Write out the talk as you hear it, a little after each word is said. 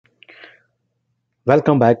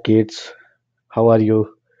Welcome back, kids. How are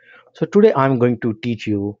you? So, today I'm going to teach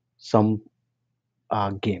you some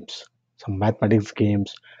games, some mathematics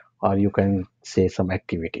games, or you can say some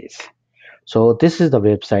activities. So, this is the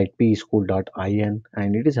website pschool.in,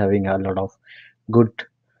 and it is having a lot of good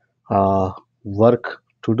work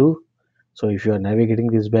to do. So, if you are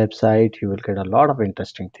navigating this website, you will get a lot of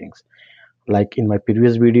interesting things. Like in my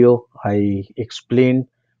previous video, I explained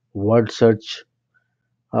word search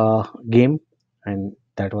game, and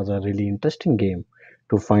that was a really interesting game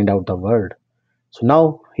to find out the word. So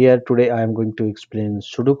now here today I am going to explain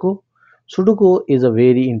Sudoku. Sudoku is a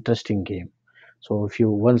very interesting game. So if you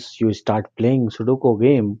once you start playing Sudoku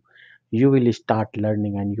game, you will start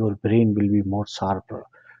learning and your brain will be more sharper.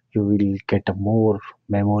 You will get a more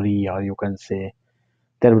memory, or you can say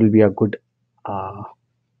there will be a good uh,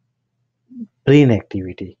 brain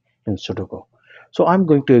activity in Sudoku. So I'm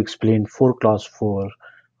going to explain 4 class 4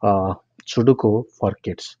 uh, Sudoku for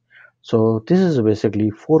kids. So this is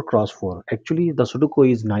basically 4 cross 4. Actually, the Sudoku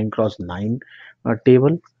is 9 cross 9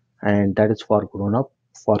 table, and that is for grown up.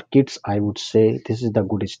 For kids, I would say this is the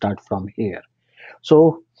good start from here.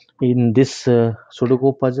 So in this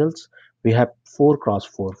Sudoku puzzles, we have 4 cross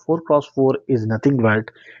 4. 4 cross 4 is nothing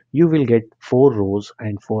but you will get 4 rows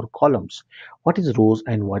and 4 columns. What is rows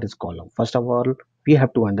and what is column? First of all, we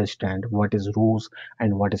have to understand what is rows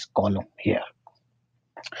and what is column here.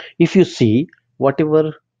 If you see,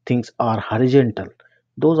 whatever things are horizontal,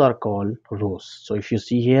 those are called rows. So if you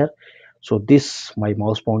see here, so this my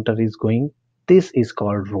mouse pointer is going, this is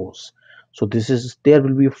called rows. So this is there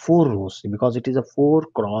will be 4 rows because it is a 4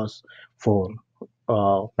 cross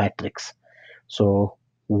 4 matrix. So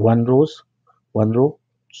one row,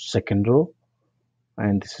 second row,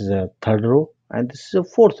 and this is a third row, and this is a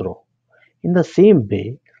fourth row. In the same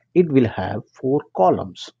way, it will have 4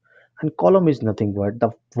 columns, and column is nothing but the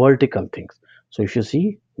vertical things. So if you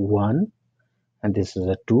see 1, and this is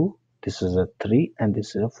a 2, this is a 3, and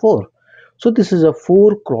this is a 4. So this is a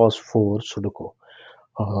 4 cross 4 Sudoku.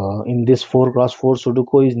 In this 4 cross 4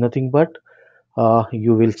 Sudoku is nothing but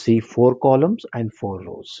you will see 4 columns and 4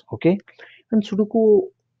 rows. Okay, and Sudoku.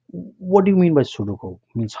 What do you mean by Sudoku?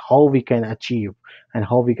 Means how we can achieve and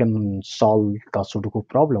how we can solve the Sudoku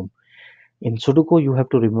problem. In Sudoku, you have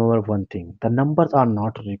to remember one thing: the numbers are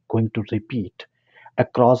not going to repeat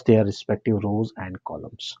across their respective rows and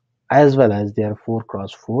columns, as well as their 4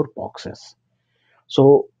 cross 4 boxes.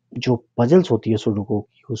 So जो puzzles होती है sudoku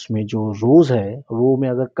की उसमें जो रोज है रो में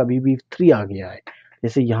अगर कभी भी 3 आ गया है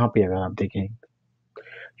जैसे यहाँ पे अगर आप देखें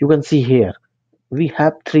you can see here we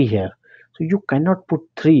have 3 here, so you cannot put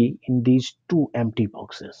 3 in these two empty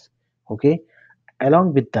boxes. Okay,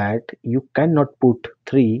 along with that you cannot put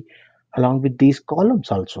 3 along with these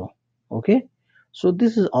columns also. Okay, so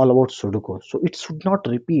this is all about Sudoku. So it should not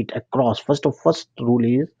repeat across. First rule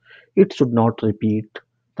is it should not repeat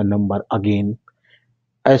the number again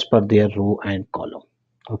as per their row and column.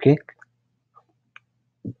 Okay,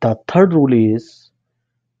 the third rule is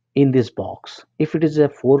in this box if it is a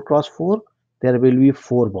 4 cross 4 there will be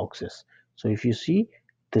 4 boxes. So if you see,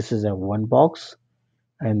 this is a one box,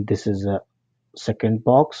 and this is a second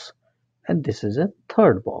box, and this is a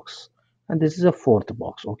third box, and this is a fourth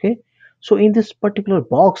box. Okay, so in this particular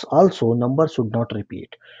box also number should not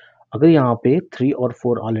repeat. अगर यहाँ पे 3 और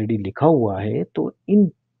 4 already लिखा हुआ है तो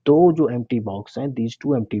इन दो जो empty box हैं, these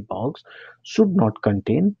two empty box should not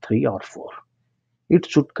contain 3 or 4. It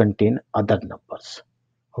should contain other numbers.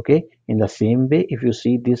 Okay, in the same way if you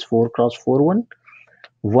see this 4 cross 4 one,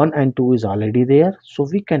 1 and 2 is already there, so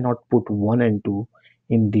we cannot put 1 and 2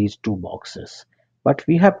 in these two boxes, but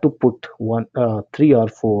we have to put 3 or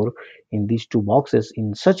 4 in these two boxes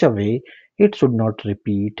in such a way it should not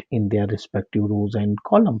repeat in their respective rows and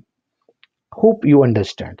column. Hope you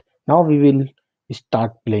understand. Now we will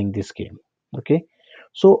start playing this game. Okay,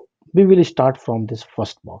 so we will start from this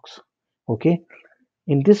first box. Okay,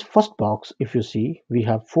 in this first box if you see we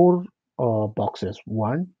have 4 boxes,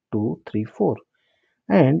 1, 2, 3, 4,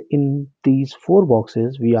 and in these 4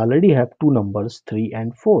 boxes we already have two numbers 3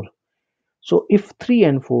 and 4. So if 3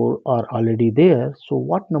 and 4 are already there, so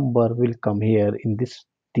what number will come here in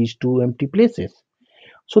these two empty places?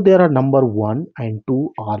 So there are number 1 and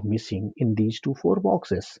 2 are missing in these two 4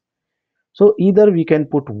 boxes. So either we can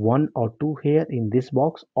put 1 or 2 here in this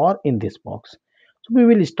box or in this box. So we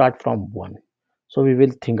will start from 1. So we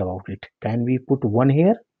will think about it. Can we put 1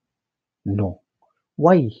 here? No.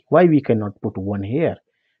 Why? Why we cannot put 1 here?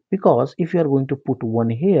 Because if you are going to put 1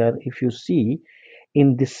 here, if you see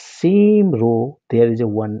in the same row there is a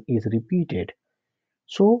 1 is repeated.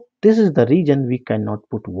 So this is the reason we cannot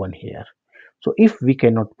put 1 here. So if we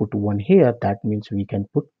cannot put 1 here, that means we can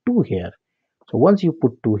put 2 here. So once you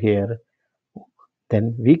put 2 here,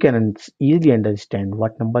 then we can easily understand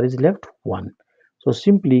what number is left, 1. So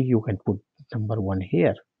simply you can put number 1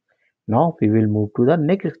 here. Now we will move to the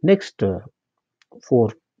next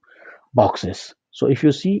 4 boxes. So if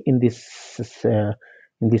you see in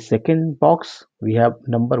the second box, we have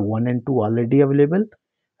number 1 and 2 already available,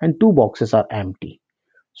 and 2 boxes are empty.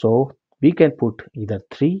 So we can put either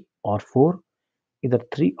 3 or 4, either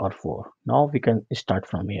 3 or 4. Now we can start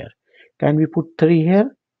from here. Can we put 3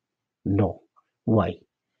 here? No. Why?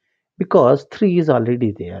 Because 3 is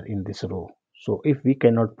already there in this row. So if we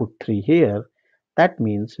cannot put 3 here, that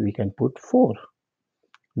means we can put 4.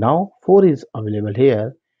 Now 4 is available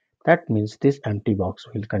here. That means this empty box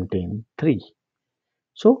will contain 3.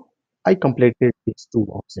 So I completed these 2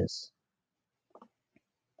 boxes.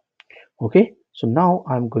 Okay. So now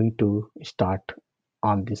I'm going to start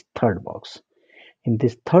on this third box. In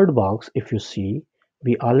this third box, if you see,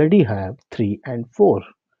 we already have 3 and 4.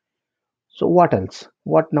 So what else?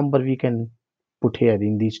 What number we can put here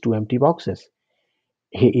in these 2 empty boxes?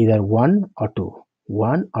 Either 1 or 2.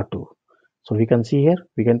 1 or 2. So we can see here,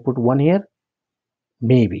 we can put 1 here,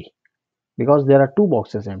 maybe, because there are 2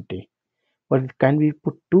 boxes empty. But can we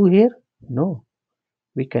put 2 here? No,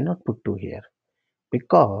 we cannot put 2 here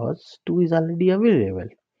because 2 is already available.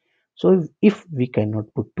 So if we cannot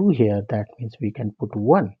put 2 here, that means we can put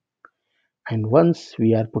 1. And once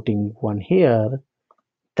we are putting 1 here,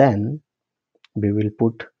 then we will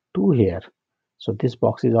put 2 here. So this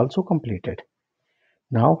box is also completed.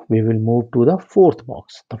 Now we will move to the fourth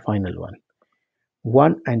box, the final one.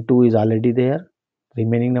 1 and 2 is already there.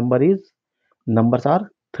 Remaining numbers are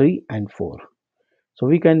 3 and 4. So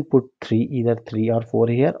we can put 3, either 3 or 4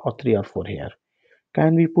 here, or 3 or 4 here.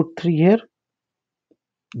 Can we put 3 here?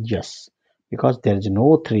 Yes, because there is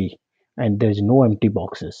no 3 and there is no empty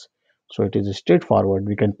boxes. So it is straightforward.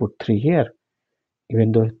 We can put 3 here.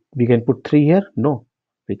 Even though we can put 3 here, no,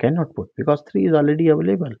 we cannot put because 3 is already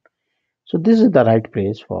available. So this is the right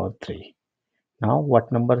place for 3. Now what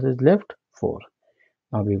numbers is left? 4.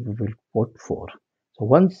 Now we will put 4. So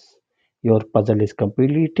once your puzzle is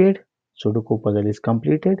completed, Sudoku puzzle is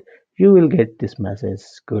completed, you will get this message,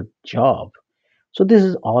 good job. So this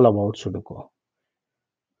is all about Sudoku.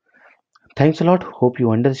 Thanks a lot. Hope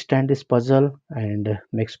you understand this puzzle, and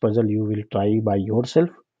next puzzle you will try by yourself.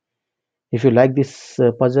 If you like this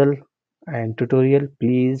puzzle and tutorial,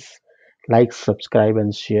 please like, subscribe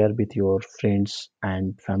and share with your friends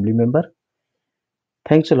and family member.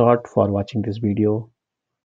 Thanks a lot for watching this video.